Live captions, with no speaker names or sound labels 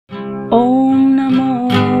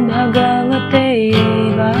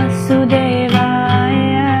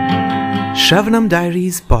Shravanam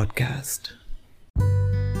Diaries podcast.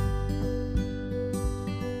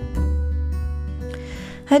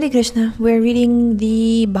 Hare Krishna. We're reading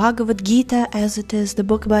the Bhagavad Gita as it is, the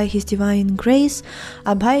book by His Divine Grace,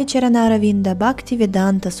 Abhay Charanaravinda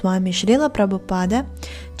Bhaktivedanta Swami Srila Prabhupada,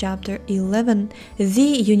 chapter 11, The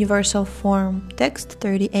Universal Form, text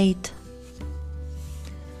 38.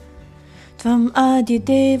 Tvam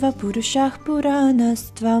adideva purushah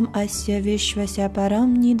puranas, tvam asya vishvasya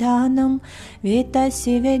param nidhanam,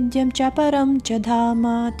 vetasya vedyam cha param cha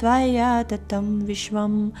dhama, tvaya tatam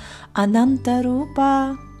vishvam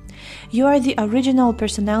anantarupa. You are the original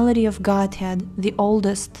personality of Godhead, the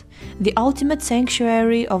oldest, the ultimate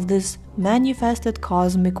sanctuary of this manifested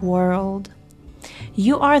cosmic world.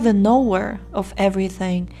 You are the knower of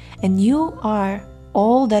everything, and you are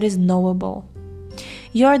all that is knowable.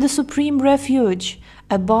 You are the supreme refuge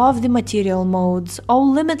above the material modes, O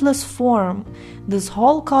limitless form. This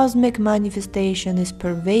whole cosmic manifestation is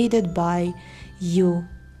pervaded by you.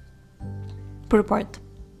 Purport.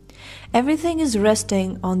 Everything is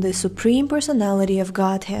resting on the supreme personality of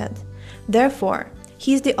Godhead. Therefore,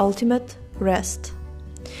 He is the ultimate rest.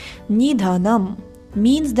 Nidhanam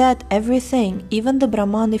means that everything, even the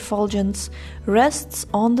Brahman effulgence, rests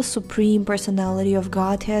on the supreme personality of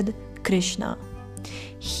Godhead, Krishna.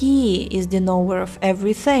 He is the knower of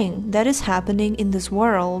everything that is happening in this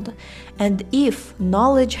world, and if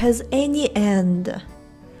knowledge has any end,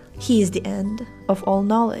 He is the end of all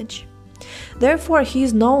knowledge. Therefore, He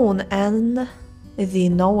is known and the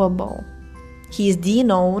knowable. He is the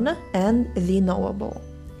known and the knowable.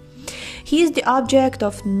 He is the object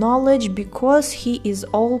of knowledge because He is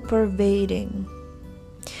all-pervading.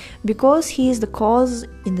 Because He is the cause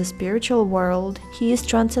in the spiritual world, He is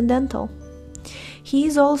transcendental. He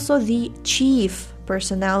is also the chief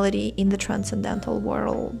personality in the transcendental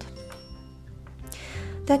world.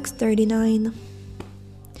 Text 39.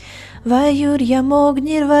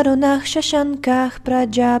 Vayuryamognirvarunah shashankah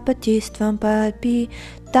prajapatistvam papi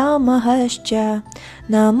tamahascha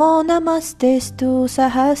namo namastestu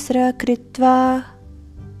sahasra kritva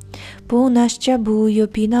punascha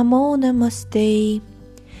bhuyopi namo namaste.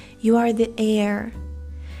 You are the air,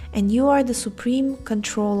 and you are the supreme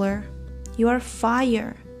controller. You are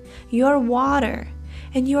fire, you are water,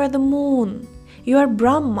 and you are the moon. You are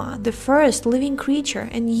Brahma, the first living creature,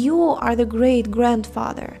 and you are the great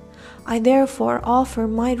grandfather. I therefore offer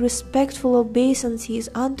my respectful obeisances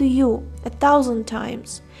unto you 1,000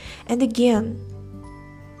 times, and again,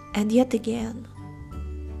 and yet again.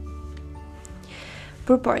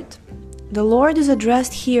 Purport. The Lord is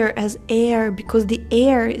addressed here as air because the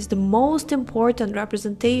air is the most important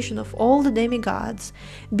representation of all the demigods,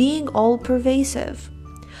 being all-pervasive.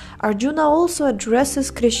 Arjuna also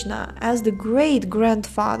addresses Krishna as the great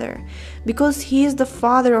grandfather because he is the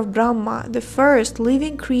father of Brahma, the first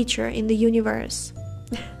living creature in the universe.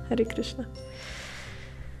 Hare Krishna.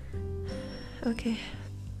 Okay.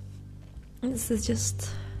 This is just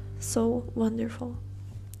so wonderful.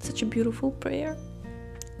 Such a beautiful prayer.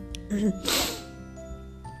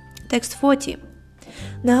 Text 40.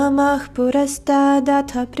 Namah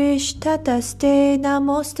purastadata prishtataste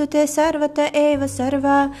namostute sarvata eva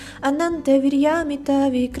sarva anante viryamita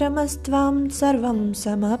vikramastvam sarvam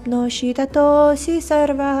samapnoshi tatosi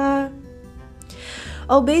sarva.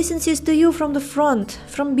 Obeisances to you from the front,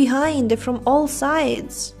 from behind, and from all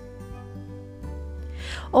sides.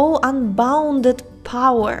 O unbounded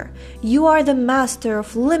power, you are the master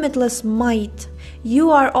of limitless might.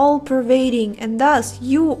 You are all-pervading, and thus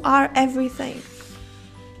you are everything.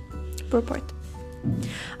 Purport.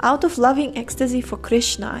 Out of loving ecstasy for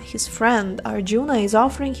Krishna, his friend, Arjuna is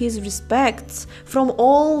offering his respects from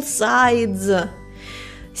all sides.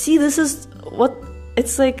 See, this is what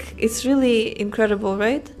it's like. It's really incredible,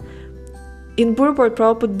 right? In Purport,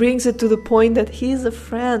 Prabhupada brings it to the point that he is a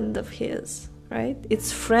friend of his, right?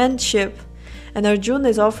 It's friendship. And Arjuna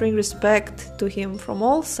is offering respect to him from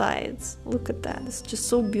all sides. Look at that. It's just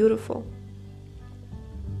so beautiful.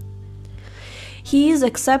 He is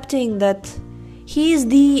accepting that he is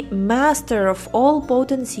the master of all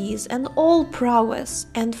potencies and all prowess,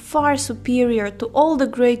 and far superior to all the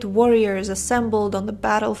great warriors assembled on the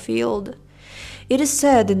battlefield. It is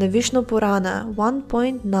said in the Vishnu Purana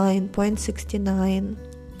 1.9.69.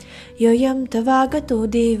 Yoyam tavagato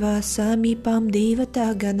deva samipam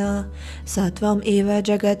devata gana satvam eva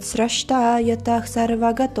jagat srashta yatah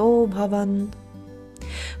sarvagato bhavan.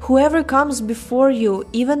 Whoever comes before you,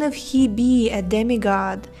 even if he be a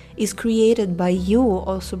demigod, is created by you,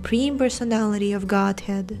 O Supreme Personality of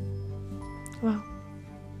Godhead. Wow.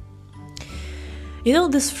 You know,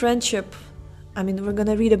 this friendship I mean, we're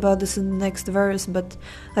gonna read about this in the next verse, but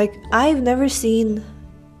like, I've never seen,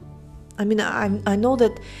 I mean, I know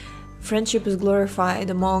that friendship is glorified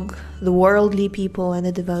among the worldly people and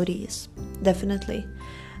the devotees, definitely.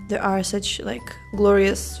 There are such like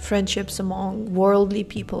glorious friendships among worldly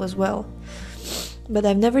people as well. But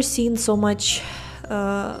I've never seen so much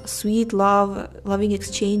sweet loving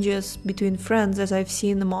exchanges between friends as I've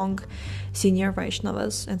seen among senior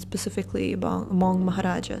Vaishnavas, and specifically among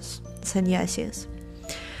Maharajas, sannyasis.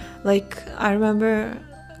 Like, I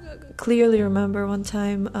clearly remember one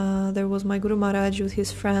time there was my Guru Maharaj with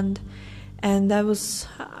his friend, and I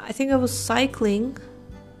think I was cycling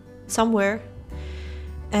somewhere,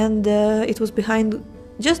 and it was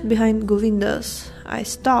just behind Govinda's. I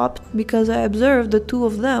stopped because I observed the two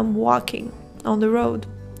of them walking on the road,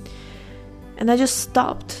 and I just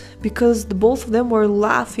stopped because both of them were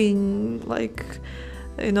laughing, like,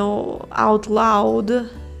 you know, out loud,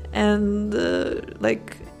 and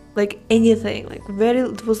like anything, like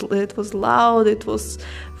it was loud, it was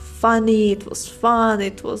funny, it was fun,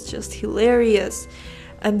 it was just hilarious.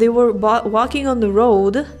 And they were walking on the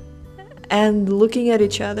road and looking at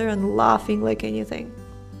each other and laughing like anything.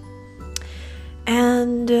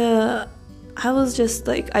 And I was just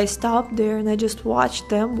like, I stopped there and I just watched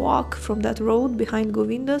them walk from that road behind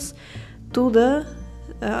Govinda's to the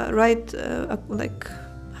right, like,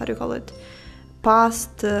 how do you call it,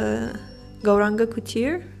 past Gauranga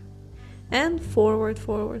Kutir, and forward.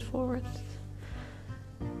 Was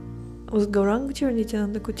it Gauranga Kutir or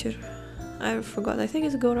Nityananda Kutir? I forgot. I think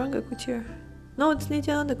it's Gauranga Kutir. No, it's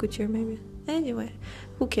Nityananda Kutir maybe. Anyway,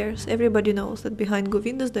 who cares? Everybody knows that behind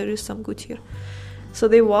Govinda's there is some Kutir. So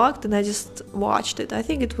they walked and I just watched it. I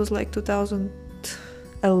think it was like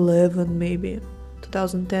 2011 maybe.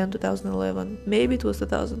 2010, 2011. Maybe it was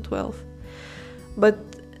 2012. But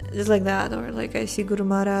just like that, or like I see Guru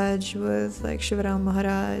Maharaj with like Shivaram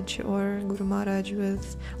Maharaj, or Guru Maharaj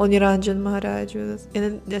with Niranjan Maharaj with,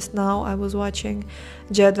 and just now I was watching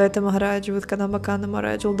Jayadvaita Maharaj with Kadambakanda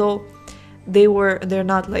Maharaj, although they're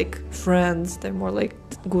not like friends, they're more like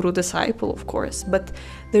guru disciple, of course, but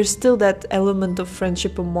there's still that element of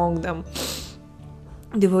friendship among them.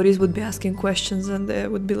 Devotees would be asking questions and they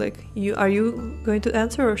would be like, are you going to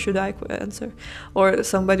answer or should I answer? Or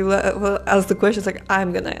somebody will ask the questions like,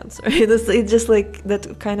 I'm gonna answer. It's just like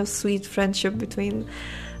that kind of sweet friendship between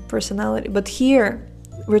personality. But here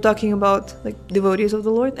we're talking about like devotees of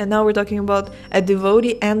the Lord, and now we're talking about a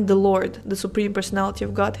devotee and the Lord, the Supreme Personality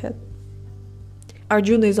of Godhead.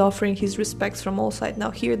 Arjuna is offering his respects from all sides.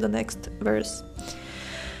 Now hear the next verse.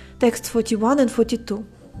 Text 41 and 42.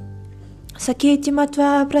 Saketi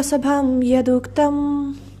matva prasabham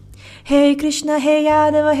yaduktam. Hey Krishna, hey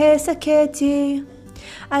Yadava, hey Saketi.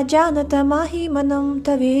 Ajanata mahimanam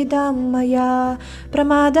tavedam maya.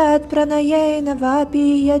 Pramadat pranayena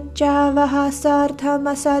vapi yajjavaha sartham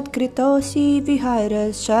asadkritosi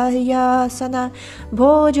viharas shahyasana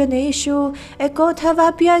bhojaneshu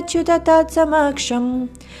ekothavapyachyuta tatsamaksham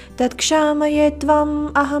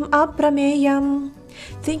tatkshamayetvam aham aprameyam.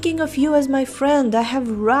 Thinking of you as my friend, I have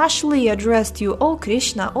rashly addressed you, O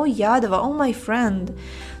Krishna, O Yadava, O my friend,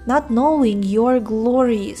 not knowing your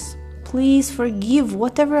glories. Please forgive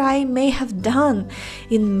whatever I may have done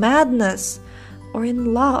in madness or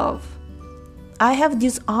in love. I have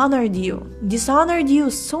dishonored you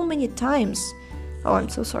so many times. Oh, I'm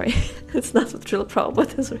so sorry. It's not what Srila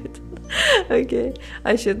Prabhupada has written. Okay,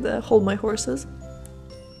 I should hold my horses.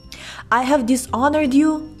 I have dishonored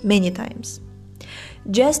you many times.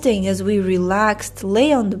 Jesting as we relaxed,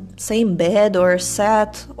 lay on the same bed, or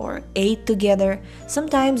sat or ate together,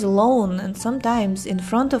 sometimes alone and sometimes in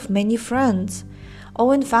front of many friends. O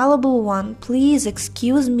infallible one, please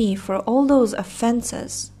excuse me for all those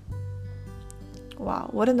offenses. Wow,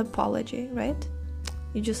 what an apology, right?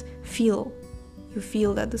 You feel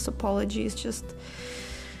that this apology is just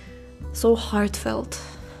so heartfelt.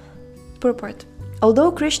 Purport.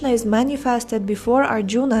 Although Krishna is manifested before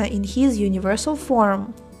Arjuna in his universal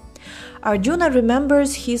form, Arjuna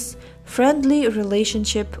remembers his friendly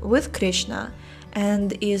relationship with Krishna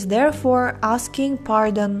and is therefore asking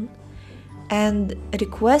pardon and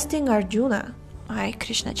requesting Arjuna.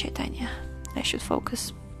 Krishna Chaitanya. I should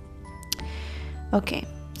focus. Okay,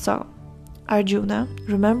 so Arjuna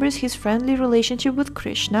remembers his friendly relationship with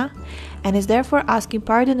Krishna and is therefore asking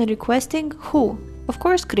pardon and requesting who? Of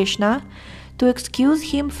course, Krishna, to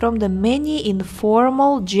excuse him from the many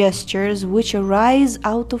informal gestures which arise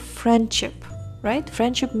out of friendship, right?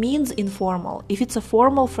 Friendship means informal. If it's a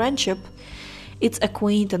formal friendship, it's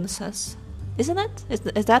acquaintances, isn't it?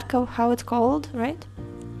 Is that how it's called, right?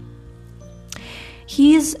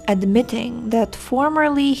 He is admitting that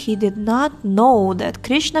formerly he did not know that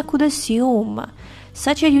Krishna could assume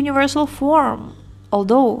such a universal form,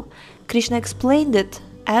 although Krishna explained it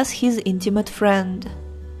as his intimate friend.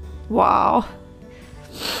 Wow.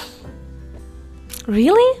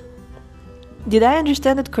 Really? Did I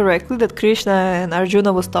understand it correctly that Krishna and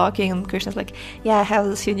Arjuna was talking and Krishna's like, yeah, I have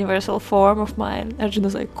this universal form of mine.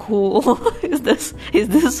 Arjuna's like, cool. Is this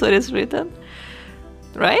what is written?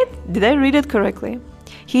 Right? Did I read it correctly?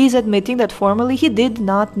 He is admitting that formerly he did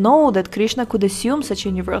not know that Krishna could assume such a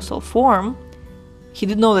universal form. He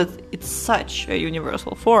didn't know that it's such a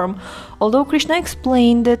universal form, although Krishna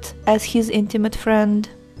explained it as his intimate friend.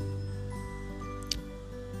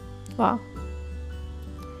 Wow.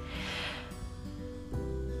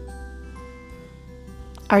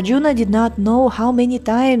 Arjuna did not know how many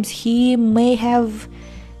times he may have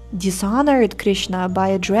dishonored Krishna by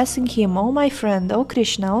addressing him, "Oh my friend, oh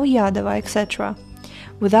Krishna, oh Yadava," etc.,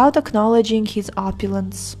 without acknowledging his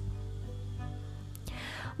opulence.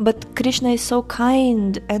 But Krishna is so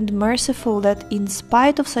kind and merciful that in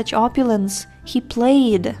spite of such opulence, he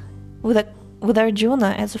played with Arjuna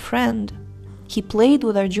as a friend. He played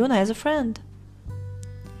with Arjuna as a friend.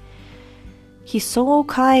 He's so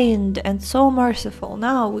kind and so merciful.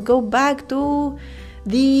 Now we go back to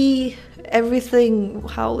everything,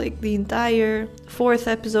 how like the entire 4th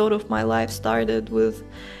episode of my life started with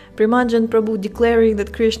Premanjan Prabhu declaring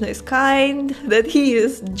that Krishna is kind, that he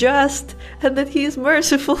is just, and that he is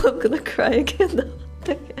merciful. I'm gonna cry again.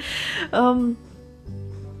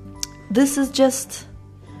 This is just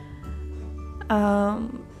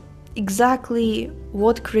exactly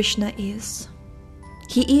what Krishna is.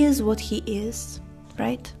 He is what he is,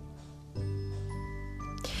 right?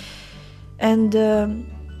 And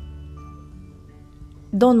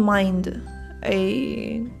don't mind a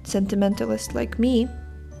sentimentalist like me,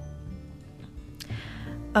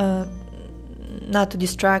 not to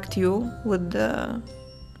distract you with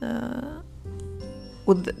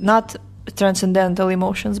not transcendental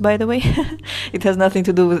emotions, by the way. It has nothing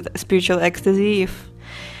to do with spiritual ecstasy,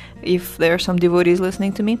 if there are some devotees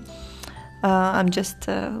listening to me. I'm just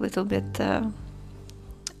a little bit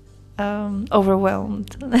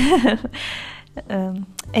overwhelmed.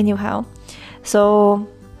 Anyhow, so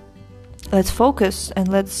let's focus and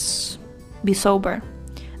let's be sober.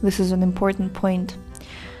 This is an important point,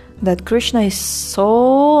 that Krishna is so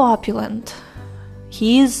opulent.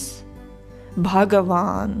 He is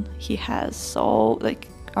Bhagavan. He has so, like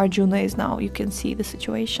Arjuna is now, you can see the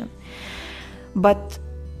situation. But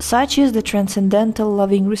such is the transcendental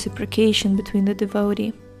loving reciprocation between the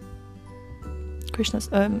devotee. Krishna's,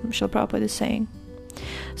 Srila Prabhupada is saying.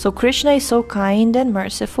 So Krishna is so kind and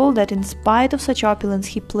merciful that in spite of such opulence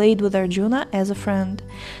he played with Arjuna as a friend.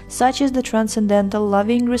 Such is the transcendental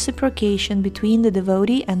loving reciprocation between the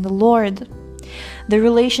devotee and the Lord. The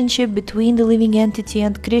relationship between the living entity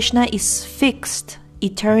and Krishna is fixed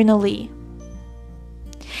eternally.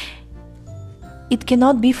 It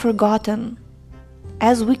cannot be forgotten,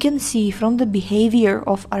 as we can see from the behavior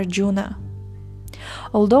of Arjuna.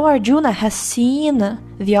 Although Arjuna has seen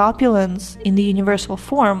the opulence in the universal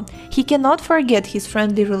form, he cannot forget his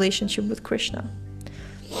friendly relationship with Krishna.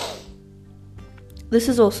 This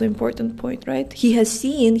is also an important point, right? He has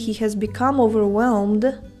seen, he has become overwhelmed,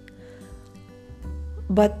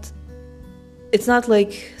 but it's not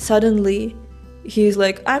like suddenly he's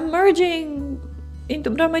like, I'm merging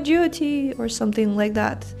into Brahmajyoti or something like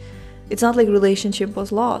that. It's not like relationship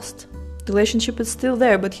was lost. The relationship is still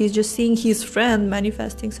there, but he's just seeing his friend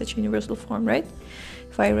manifesting such a universal form, right?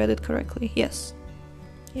 If I read it correctly. Yes.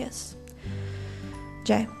 Yes.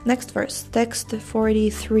 Jai. Next verse. Text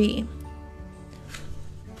 43.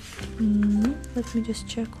 Let me just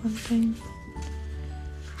check one thing.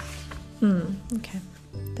 Okay.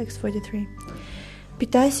 Text 43.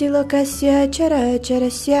 Pitasi lokasya chara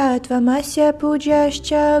charasya tvamasya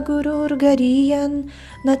pujascha gurur gariyan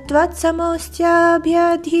natvat samostya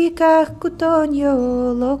abhyadhika kutonyo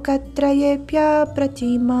lokatrayepya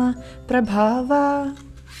pratima prabhava.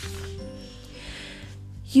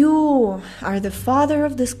 You are the father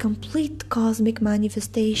of this complete cosmic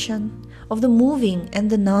manifestation, of the moving and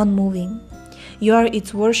the non-moving. You are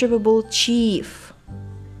its worshipable chief,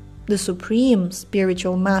 the supreme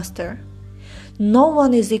spiritual master. No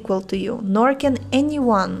one is equal to you, nor can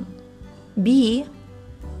anyone be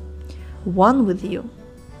one with you.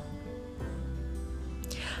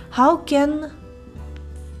 How can...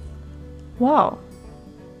 Wow.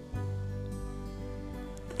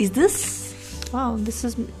 Is this... Wow, this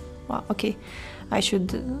is... Wow, okay. I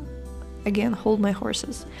should, again, hold my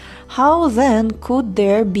horses. How then could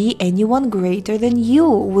there be anyone greater than you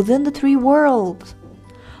within the three worlds?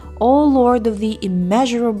 O Lord of the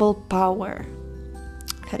immeasurable power.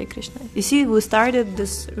 Hare Krishna. You see, we started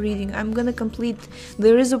this reading. I'm going to complete.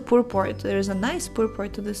 There is a purport. There is a nice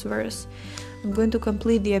purport to this verse. I'm going to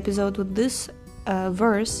complete the episode with this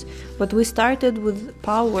verse. But we started with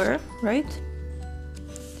power, right?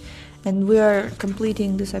 And we are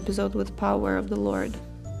completing this episode with power of the Lord.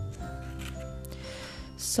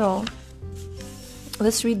 So,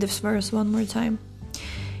 let's read this verse one more time.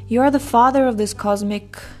 You are the Father of this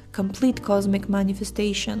complete cosmic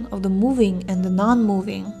manifestation of the moving and the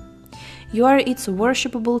non-moving. You are its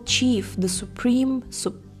worshipable chief, the supreme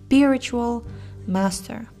spiritual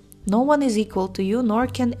master. No one is equal to you, nor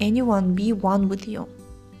can anyone be one with you.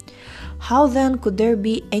 How then could there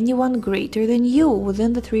be anyone greater than you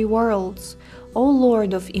within the three worlds, O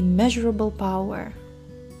Lord of immeasurable power?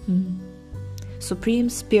 Supreme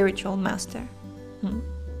spiritual master.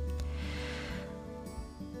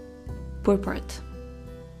 Purport.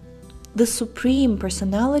 The Supreme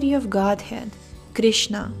Personality of Godhead,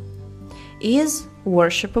 Krishna, is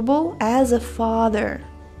worshipable as a father,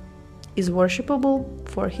 is worshipable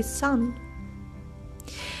for his son.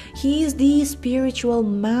 He is the spiritual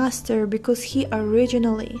master because he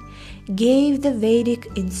originally gave the Vedic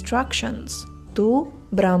instructions to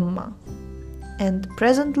Brahma. And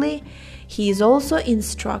presently, he is also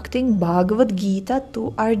instructing Bhagavad Gita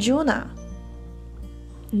to Arjuna.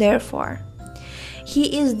 Therefore,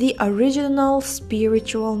 he is the original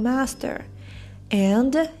spiritual master,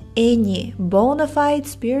 and any bona fide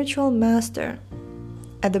spiritual master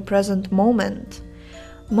at the present moment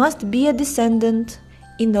must be a descendant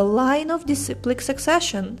in the line of disciplic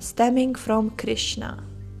succession stemming from Krishna.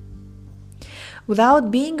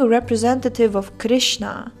 Without being a representative of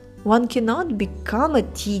Krishna, one cannot become a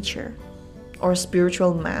teacher or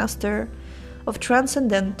spiritual master of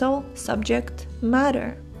transcendental subject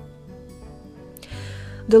matter.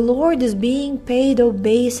 The Lord is being paid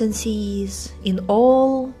obeisances in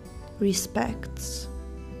all respects.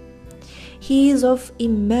 He is of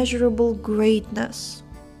immeasurable greatness.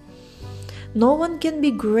 No one can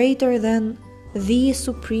be greater than the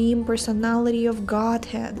Supreme Personality of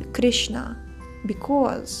Godhead, Krishna,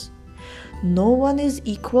 because no one is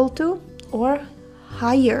equal to or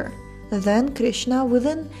higher than Krishna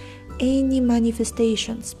within any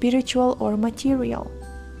manifestation, spiritual or material.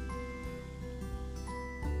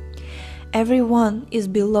 Everyone is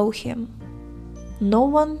below him. No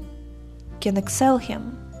one can excel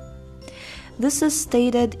him. This is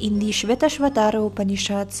stated in the Shvetashvatara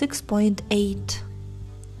Upanishad 6.8.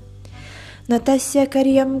 Natasya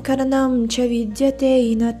karyam karanam cha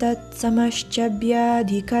vidyate natat samascha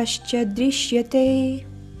vyadhikascha drishyate.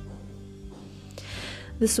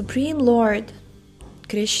 The Supreme Lord,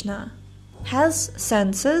 Krishna, has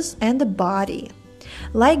senses and a body,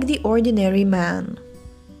 like the ordinary man.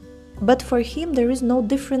 But for him there is no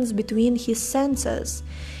difference between his senses,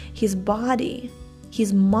 his body,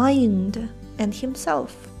 his mind, and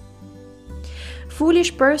himself.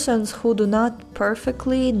 Foolish persons who do not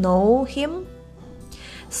perfectly know him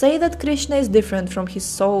say that Krishna is different from his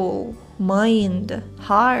soul, mind,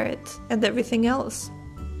 heart, and everything else.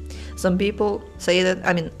 Some people say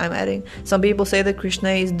that, some people say that Krishna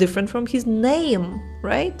is different from his name,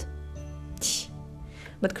 right?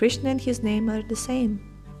 But Krishna and his name are the same.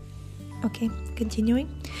 Okay, continuing.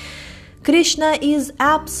 Krishna is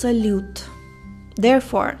absolute.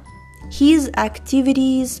 Therefore, his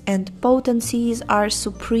activities and potencies are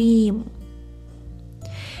supreme.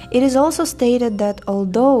 It is also stated that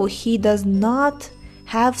although he does not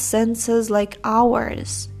have senses like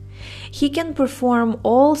ours, he can perform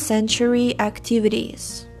all sensory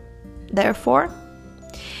activities. Therefore,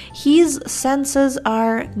 his senses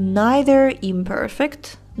are neither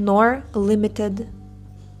imperfect nor limited.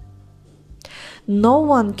 No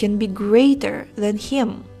one can be greater than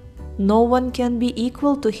him. No one can be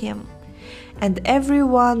equal to him. And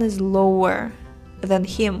everyone is lower than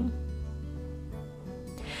him.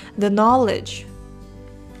 The knowledge,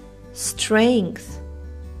 strength,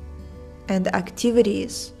 and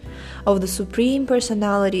activities of the Supreme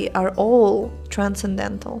Personality are all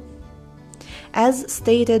transcendental. As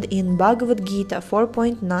stated in Bhagavad Gita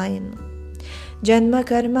 4.9, Janma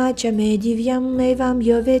karma cha me divyam evam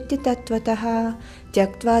yovetti tattvataha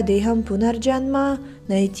tyaktva deham punarjanma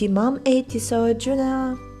naiti mam eti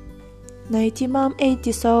sarjuna. Naiti mam eti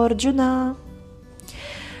sarjuna.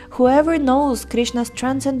 Whoever knows Krishna's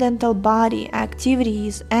transcendental body,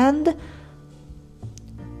 activities, and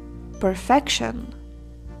perfection,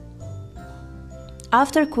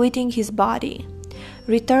 after quitting his body,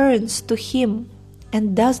 returns to him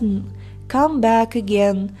and doesn't come back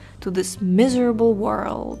again to this miserable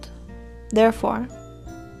world. Therefore,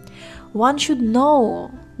 one should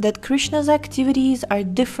know that Krishna's activities are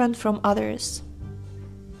different from others.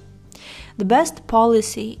 The best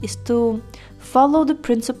policy is to follow the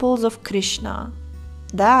principles of Krishna.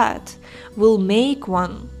 That will make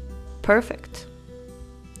one perfect.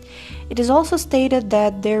 It is also stated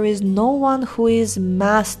that there is no one who is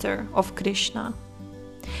master of Krishna.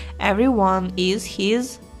 Everyone is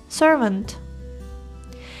his servant.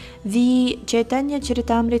 The Chaitanya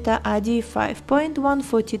Charitamrita Adi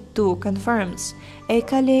 5.142 confirms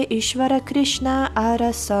Ekale Ishvara Krishna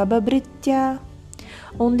Arasa Babritya.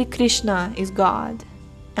 Only Krishna is God,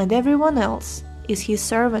 and everyone else is his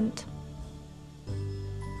servant.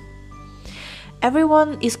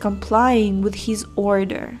 Everyone is complying with his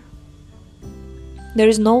order. There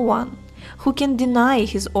is no one who can deny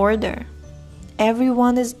his order.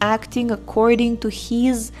 Everyone is acting according to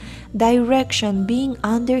his direction, being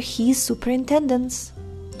under his superintendence.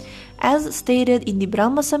 As stated in the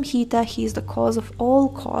Brahma Samhita, he is the cause of all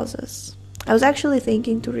causes. I was actually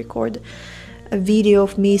thinking to record a video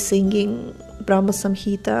of me singing Brahma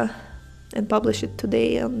Samhita and publish it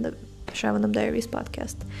today on the Shravanam Diaries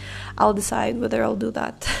podcast. I'll decide whether I'll do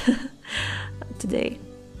that today.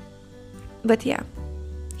 But yeah,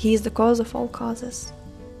 he is the cause of all causes.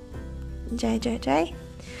 Jai Jai Jai.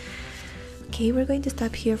 Okay, we're going to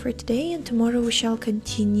stop here for today, and tomorrow we shall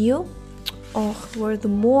continue with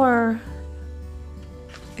more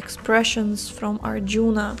expressions from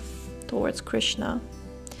Arjuna towards Krishna.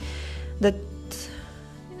 That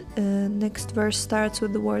next verse starts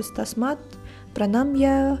with the words Tasmat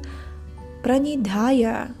Pranamya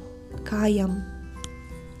Pranidhaya Kayam.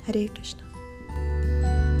 Hare Krishna.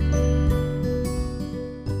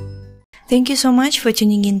 Thank you so much for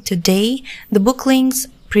tuning in today. The book links,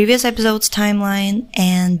 previous episodes timeline,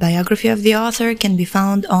 and biography of the author can be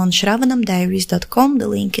found on shravanamdiaries.com. The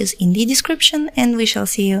link is in the description, and we shall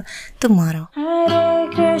see you tomorrow. Hare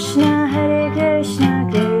Krishna.